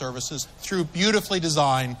Microsoft services through beautifully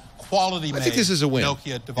designed, quality-made I think this is a win.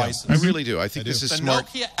 Nokia devices. I really do. I think this is smart.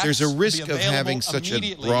 Nokia X There's a will be risk of available having such a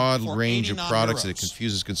immediately broad for range of products that it €89.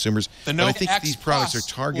 confuses consumers. The But I Nokia think X these products are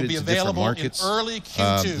Plus targeted will be to different available in markets. early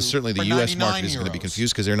Q2 Certainly the for U.S. market is going to be €99.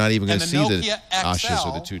 confused because they're not even going to And see the the Nokia Ashas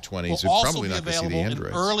or the XL 220s. will They're also probably be not going to see the available in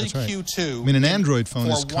Androids. early That's right. Q2. I mean, an Android phone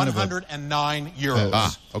is kind of a...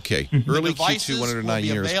 €109. Okay. The Early devices Q2, will 109 be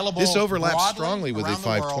euros. available This overlaps broadly strongly with the around the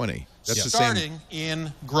world, 520. That's the starting same.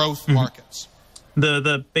 in growth markets.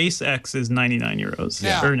 The base X is 99 euros.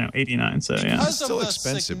 Yeah. Or no, 89. So yeah. Because Still of the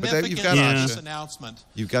expensive, but you've significance got of Asha. this announcement,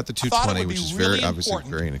 You've got the I thought it 220, would which be is really obviously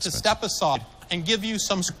important very to inexpensive. step aside and give you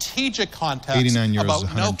some strategic context 89 euros about is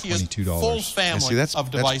Nokia's $122. full family See, that's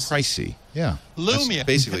of devices. pricey. Yeah. Lumia That's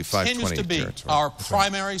basically continues 520 to be territory. our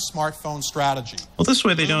primary smartphone strategy. Well, this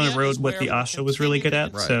way they don't Lumia erode is what where the we Asha was really good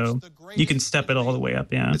at, Right. so you can step it all the way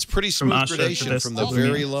up. Yeah, It's pretty From smooth Asha to gradation this from the to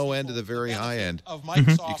very Lumia. low end to the very high end. Of You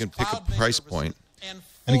Microsoft's can pick a cloud-based price services point.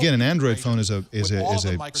 And again, an Android phone is a with all of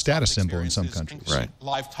the Microsoft status symbol in some experiences, countries. including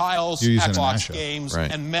Live tiles, You're using an Xbox Asha. games, Right.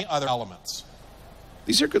 and many other elements.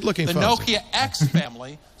 These are good-looking The phones. Nokia X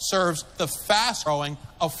family serves the fast-growing,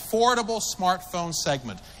 affordable smartphone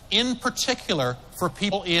segment, in particular for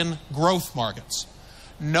people in growth markets.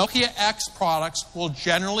 Nokia X products will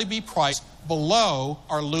generally be priced below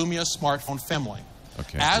our Lumia smartphone family.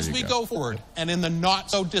 Okay, As there we you go forward, and in the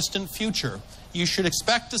not-so-distant future, you should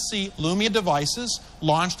expect to see Lumia devices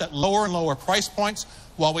launched at lower and lower price points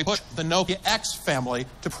while we push the Nokia X family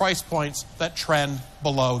to price points that trend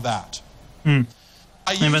below that.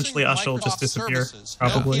 By using Eventually, Asha will just Microsoft disappear, services,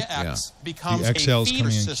 probably. Nokia X becomes The XL a is feeder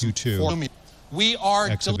coming in system Q2. for Lumia. We are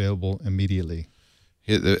X available immediately.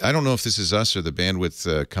 I don't know if this is us or the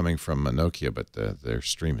bandwidth coming from Nokia, but their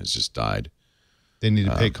stream has just died. They need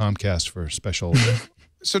to pay Comcast for special...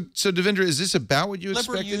 So Devendra, is this about what you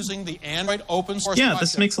expected? using the Android open source. Yeah,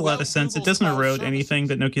 this makes a lot of sense. It doesn't erode anything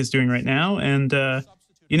that Nokia is doing right now, and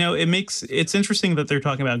you know, it's interesting that they're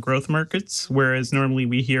talking about growth markets, whereas normally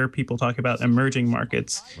we hear people talk about emerging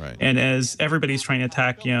markets. Right. And as everybody's trying to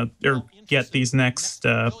attack, you know, or get these next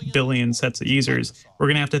billion sets of users, we're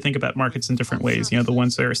going to have to think about markets in different ways. You know, the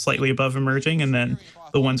ones that are slightly above emerging, and then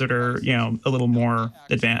the ones that are, you know, a little more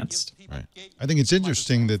advanced. Right. I think it's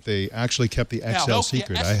interesting that they actually kept the XL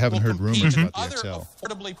secret. I haven't heard rumors about the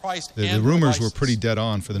XL. The rumors were pretty dead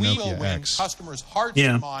on for the Nokia X. Customers' hearts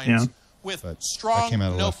Yeah, and minds yeah. with But strong that came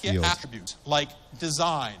out of left Nokia field. attributes like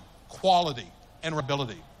design, quality, and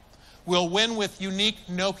reliability. We'll win with unique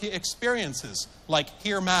Nokia experiences like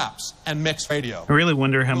Hear Maps and Mixed Radio. I really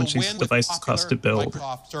wonder how much We'll these win with devices cost to popular build.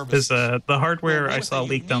 Microsoft Because services. the hardware We'll win I with saw a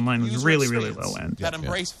leaked unique online was user really, really experience low end. that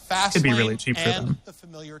embrace fast Could be really lane cheap for and them. the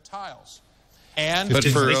familiar tiles. And But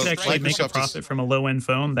If for they could actually make a Microsoft, profit from a low-end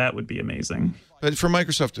phone, that would be amazing. but for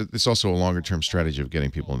Microsoft, it's also a longer-term strategy of getting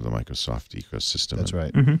people into the Microsoft ecosystem. That's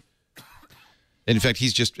right. And in fact,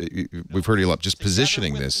 he's just, we've heard a lot, just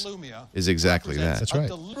positioning this is exactly that. That's right. A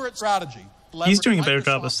deliberate strategy. He's doing a better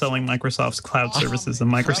job of selling Microsoft's cloud services than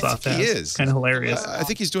Microsoft has. He is. Kind of hilarious. I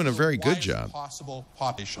think he's doing a very good job. Possible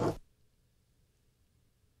population.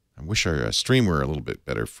 I wish our stream were a little bit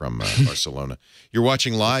better from Barcelona. You're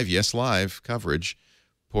watching live, yes, live coverage.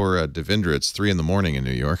 Poor Devendra, it's 3 in the morning in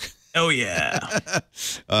New York. Oh, yeah.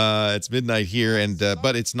 It's midnight here, and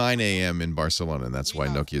but it's 9 a.m. in Barcelona, and that's why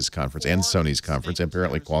Nokia's conference and Sony's conference, and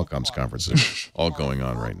apparently Qualcomm's conference are all going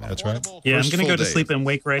on right now. That's right. Yeah, I'm going to go to sleep and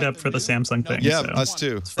wake right up for the Samsung thing. Yeah, so us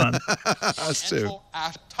too. It's fun. Us too.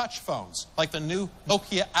 Touch phones, like the new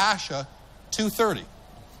Nokia Asha 230.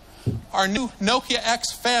 Our new Nokia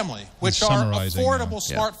X family, which are affordable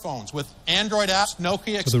smartphones with Android apps,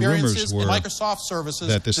 Nokia experiences, and Microsoft services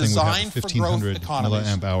that this designed for growth economies.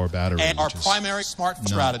 Milliamp-hour battery, and our primary smartphone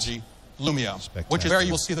strategy, Lumia, which is where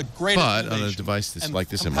you will see the greatest But on a device like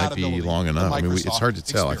this, it might be long enough. I mean, it's hard to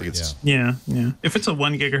tell. I think it's yeah. If it's a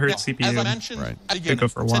 1 gigahertz CPU, as I mentioned at the could go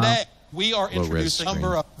for a while. Today, we are introducing a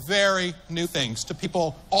number of very new things to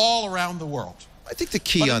people all around the world. I think the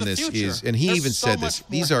key on this is, and he even said this,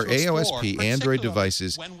 these are AOSP Android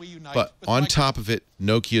devices, but on top of it,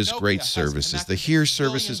 Nokia's great services. The HERE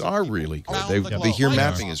services are really good. The HERE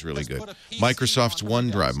mapping is really good. Microsoft's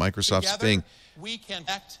OneDrive, Microsoft's Bing.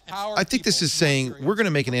 I think this is saying we're going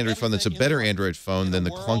to make an Android phone that's a better Android phone than the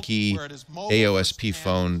clunky AOSP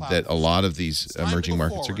phone that a lot of these emerging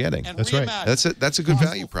markets are getting. That's right. That's a good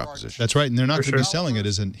value proposition. That's right, and they're not going to be selling it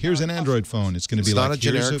as here's an Android phone. It's going to be not a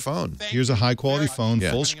generic phone. Here's a high-quality phone,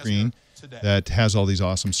 full screen, that has all these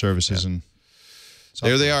awesome services. And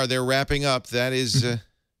there they are. They're wrapping up. That is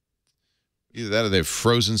either that or they're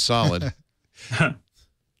frozen solid.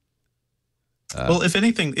 Well, if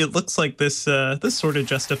anything, it looks like this this sort of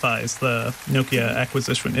justifies the Nokia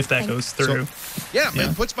acquisition if that goes through.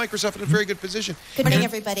 It puts Microsoft in a very good position. Good morning,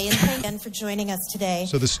 everybody, and thank you again for joining us today.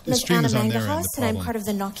 So the stream is on their end. And I'm part of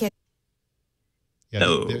the Nokia.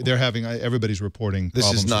 Yeah, they're having everybody's reporting.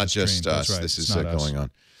 This is not just us. Right. This is going on.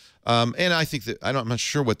 And I think that I'm not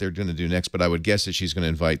sure what they're going to do next, but I would guess that she's going to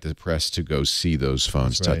invite the press to go see those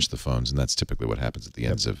phones, touch the phones, and that's typically what happens at the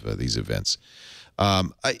ends of these events.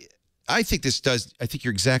 I think this does. I think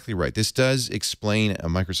you're exactly right. This does explain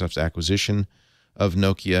Microsoft's acquisition of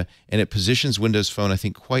Nokia, and it positions Windows Phone, I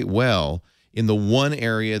think, quite well in the one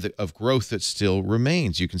area of growth that still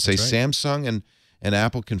remains. You can say Samsung and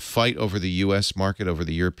Apple can fight over the U.S. market, over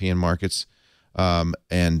the European markets, and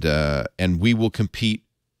we will compete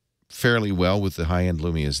fairly well with the high-end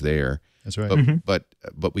Lumias there. That's right.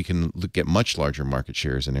 But we can get much larger market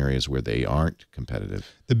shares in areas where they aren't competitive.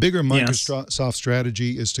 The bigger Microsoft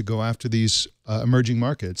strategy is to go after these emerging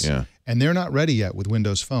markets, and they're not ready yet with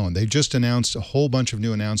Windows Phone. They've just announced a whole bunch of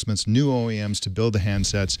new announcements, new OEMs to build the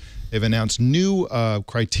handsets. They've announced new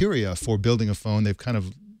criteria for building a phone. They've kind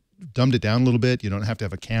of dumbed it down a little bit. You don't have to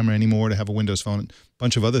have a camera anymore to have a Windows Phone, a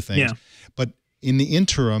bunch of other things. Yeah. But in the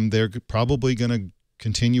interim, they're probably going to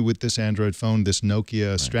continue with this Android phone, this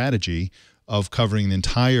Nokia strategy of covering the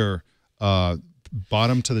entire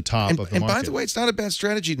bottom to the top of the market. And by the way, it's not a bad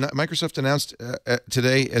strategy. Microsoft announced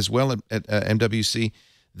today as well at MWC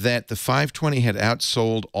that the 520 had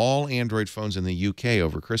outsold all Android phones in the UK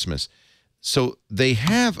over Christmas. So they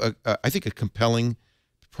have, I think, a compelling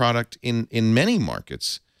product in many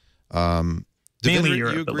markets. Mainly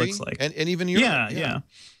Europe, it looks like. And even Europe. Yeah.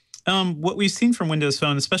 What we've seen from Windows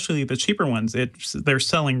Phone, especially the cheaper ones, they're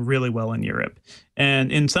selling really well in Europe.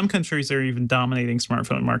 And in some countries, they're even dominating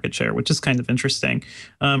smartphone market share, which is kind of interesting,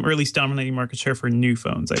 or at least dominating market share for new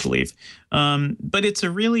phones, I believe. But it's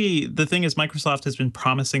the thing is Microsoft has been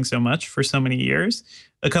promising so much for so many years.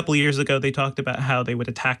 A couple of years ago, they talked about how they would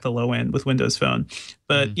attack the low end with Windows Phone.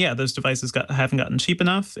 But yeah, those devices haven't gotten cheap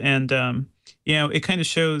enough. And, it kind of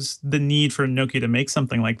shows the need for Nokia to make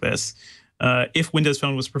something like this. If Windows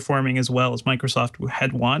Phone was performing as well as Microsoft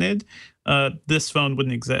had wanted, this phone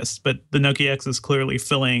wouldn't exist. But the Nokia X is clearly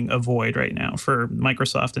filling a void right now for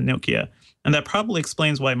Microsoft and Nokia. And that probably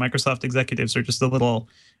explains why Microsoft executives are just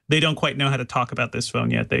they don't quite know how to talk about this phone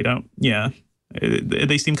yet. They don't,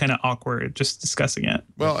 they seem kind of awkward just discussing it.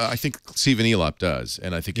 Well, I think Stephen Elop does,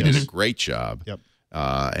 and I think he did a great job. Yep.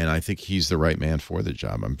 And I think he's the right man for the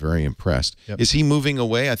job. I'm very impressed. Yep. Is he moving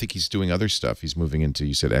away? I think he's doing other stuff. He's moving into,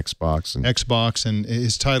 you said, Xbox. And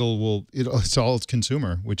his title it's all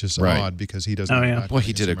consumer, which is odd because he doesn't. Well,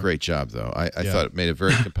 he did a great job, though. I thought it made a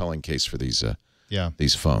very compelling case for these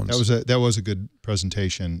phones. That was a good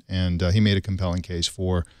presentation, and he made a compelling case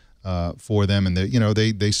for them. And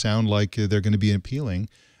they sound like they're going to be appealing.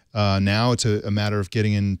 Now it's a matter of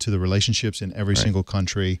getting into the relationships in every single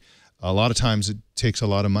country. A lot of times it takes a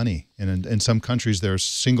lot of money. And in some countries, there are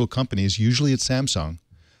single companies, usually it's Samsung,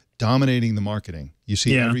 dominating the marketing. You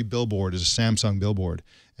see every billboard is a Samsung billboard.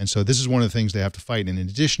 And so this is one of the things they have to fight. And in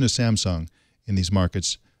addition to Samsung in these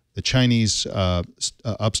markets, the Chinese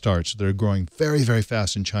upstarts that are growing very, very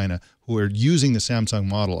fast in China, who are using the Samsung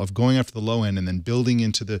model of going after the low end and then building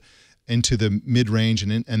into the into the mid-range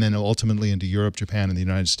and then ultimately into Europe, Japan, and the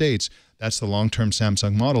United States. That's the long-term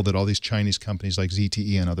Samsung model that all these Chinese companies like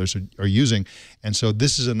ZTE and others are using. And so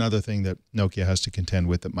this is another thing that Nokia has to contend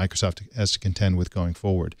with, that Microsoft has to contend with going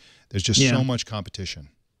forward. There's just so much competition.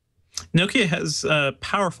 Nokia has a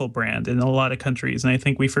powerful brand in a lot of countries, and I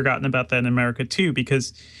think we've forgotten about that in America too,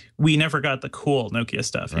 because we never got the cool Nokia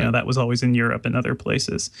stuff. Right. You know, that was always in Europe and other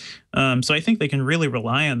places. So I think they can really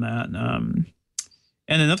rely on that.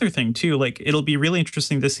 And another thing too, like it'll be really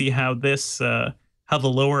interesting to see how this, how the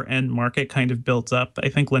lower end market kind of builds up. I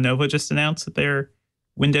think Lenovo just announced that they're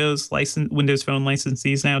Windows Phone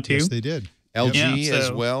licensees now too. Yes, they did. LG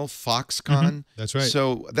as well, Foxconn. That's right.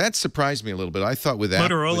 So that surprised me a little bit. I thought with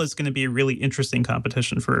Motorola is going to be a really interesting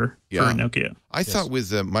competition for Nokia. I thought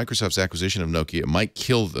with Microsoft's acquisition of Nokia, it might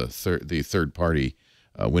kill the third-party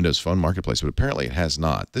Windows Phone marketplace, but apparently it has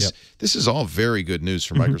not. This is all very good news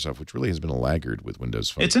for Microsoft, which really has been a laggard with Windows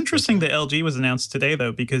Phone. It's interesting that LG was announced today,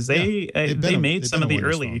 though, because they made some of the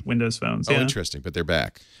early Windows phones. Oh, interesting, but they're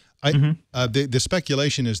back. The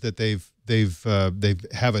speculation is that they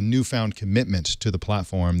have a newfound commitment to the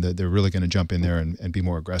platform, that they're really going to jump in there and be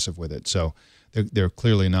more aggressive with it. So they're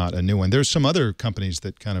clearly not a new one. There's some other companies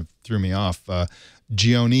that kind of threw me off.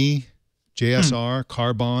 Gionee, JSR,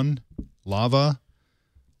 Carbon, Lava,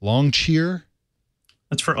 Longcheer.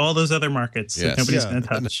 That's for all those other markets that nobody's going to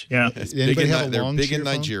touch. Yeah. Anybody have a Longcheer big in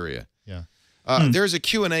phone? Nigeria. Yeah. There's a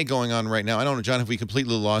Q&A going on right now. I don't know, John, have we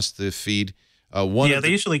completely lost the feed? They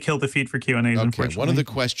usually kill the feed for Q&As, unfortunately. One of the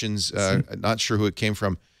questions, not sure who it came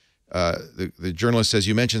from, the journalist says,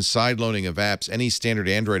 you mentioned sideloading of apps. Any standard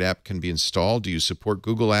Android app can be installed. Do you support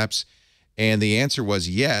Google apps? And the answer was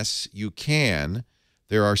yes, you can.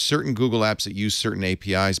 There are certain Google apps that use certain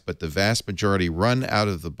APIs, but the vast majority run out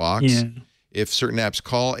of the box. Yeah. If certain apps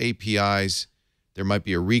call APIs, there might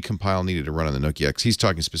be a recompile needed to run on the Nokia X. He's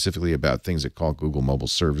talking specifically about things that call Google Mobile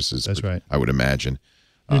Services. That's right. I would imagine.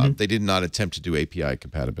 They did not attempt to do API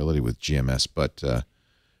compatibility with GMS, but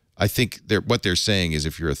I think what they're saying is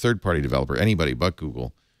if you're a third-party developer, anybody but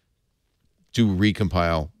Google, do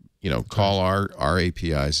recompile, call our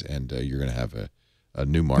APIs, and you're going to have a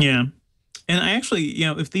new market. Yeah. And I actually,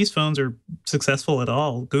 if these phones are successful at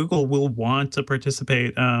all, Google will want to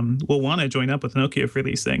participate, will want to join up with Nokia for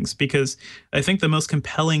these things, because I think the most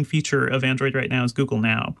compelling feature of Android right now is Google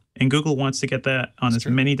Now. And Google wants to get that on as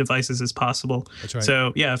many devices as possible. That's right.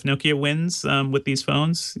 So, yeah, if Nokia wins with these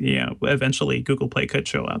phones, eventually Google Play could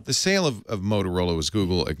show up. The sale of Motorola was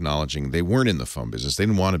Google acknowledging they weren't in the phone business. They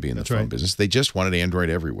didn't want to be in the phone business. They just wanted Android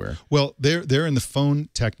everywhere. Well, they're in the phone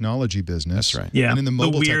technology business. That's right. Yeah, and in the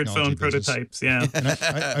mobile weird technology phone business. prototypes. Yeah, and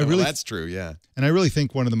I really, well, that's true. Yeah, and I really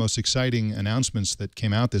think one of the most exciting announcements that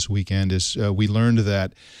came out this weekend is we learned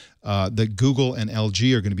that Google and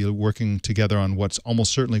LG are going to be working together on what's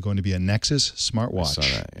almost certainly going to be a Nexus smartwatch. I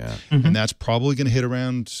saw that, yeah. And that's probably going to hit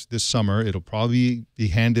around this summer. It'll probably be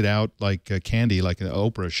handed out like candy, like an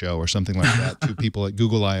Oprah show or something like that to people at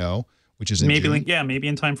Google I/O, which is in June. Maybe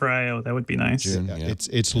in time for I/O. That would be nice. June, yeah.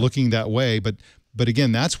 It's looking that way, but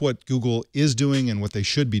again, that's what Google is doing and what they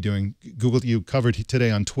should be doing. Google, you covered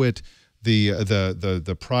today on TWiT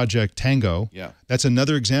the project Tango. Yeah, that's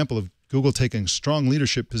another example of Google taking a strong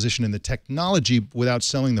leadership position in the technology without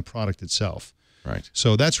selling the product itself. Right.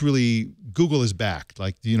 So that's really, Google is back.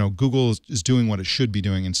 Like, Google is doing what it should be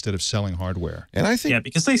doing instead of selling hardware. And I think,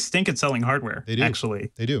 because they stink at selling hardware. They do.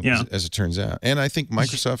 Actually, they do. Yeah, as it turns out. And I think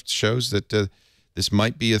Microsoft shows that this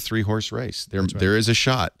might be a three-horse race. There is a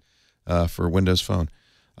shot for Windows Phone.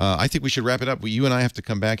 I think we should wrap it up. You and I have to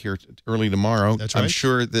come back here early tomorrow. That's right. I'm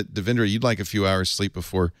sure that, Devendra, you'd like a few hours sleep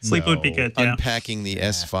before would be good. Yeah. Unpacking the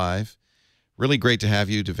S5. Really great to have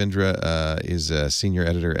you. Devendra is a senior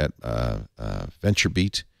editor at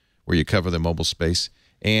VentureBeat, where you cover the mobile space.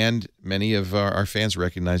 And many of our fans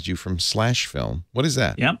recognized you from Slash Film. What is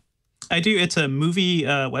that? Yeah, I do. It's a movie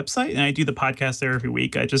website, and I do the podcast there every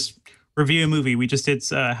week. I just review a movie. We just did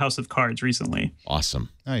House of Cards recently. Awesome.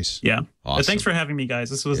 Nice. Yeah. Awesome. But thanks for having me,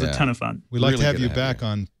 guys. This was a ton of fun. We'd like to have you back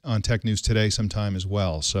on Tech News Today sometime as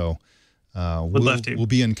well. So would love to. We'll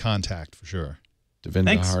be in contact for sure.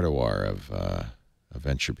 Devendra Hardawar of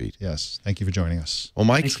VentureBeat. Yes. Thank you for joining us. Well,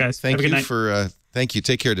 Mike, thanks, guys. Thank you for thank you.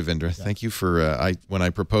 Take care, Devendra. Yeah. Thank you for when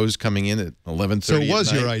I proposed coming in at 11:30. So it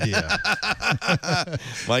was your idea.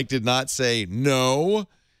 Mike did not say no.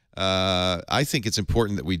 I think it's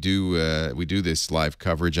important that we do this live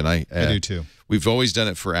coverage, and I do too. We've always done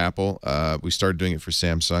it for Apple. We started doing it for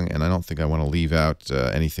Samsung, and I don't think I want to leave out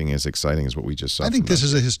anything as exciting as what we just saw. I think this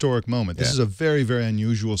is a historic moment. This is a very, very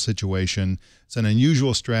unusual situation. It's an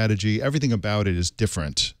unusual strategy. Everything about it is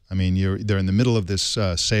different. I mean, they're in the middle of this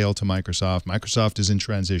sale to Microsoft. Microsoft is in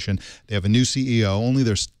transition. They have a new CEO, only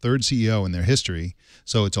their third CEO in their history.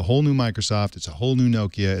 So it's a whole new Microsoft. It's a whole new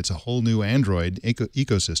Nokia. It's a whole new Android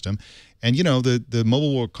ecosystem. And, you know, the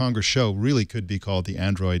Mobile World Congress show really could be called the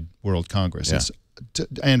Android World Congress. Yeah.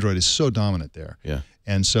 Android is so dominant there. Yeah.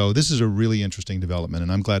 And so this is a really interesting development,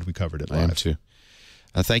 and I'm glad we covered it live. I am too.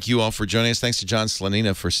 Thank you all for joining us. Thanks to John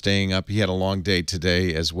Slanina for staying up. He had a long day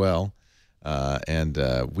today as well. And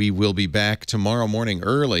we will be back tomorrow morning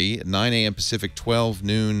early, 9 a.m. Pacific, 12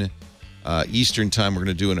 noon Eastern time. We're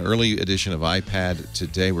going to do an early edition of iPad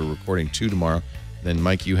today. We're recording 2 tomorrow. Then,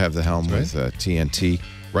 Mike, you have the helm with TNT.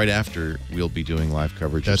 Right after, we'll be doing live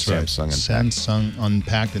coverage of Samsung Unpacked. Samsung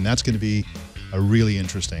Unpacked, and that's going to be a really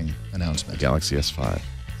interesting announcement. The Galaxy S5.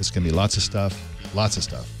 It's going to be lots of stuff.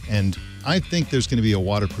 And I think there's going to be a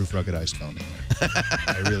waterproof ruggedized phone in there.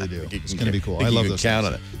 I really do. It's going to be cool. I love those. Count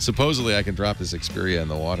on it. Supposedly, I can drop this Xperia in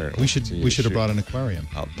the water. We should have brought an aquarium.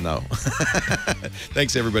 Oh, no.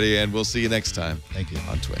 Thanks, everybody, and we'll see you next time. Thank you.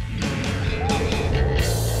 On TWiT.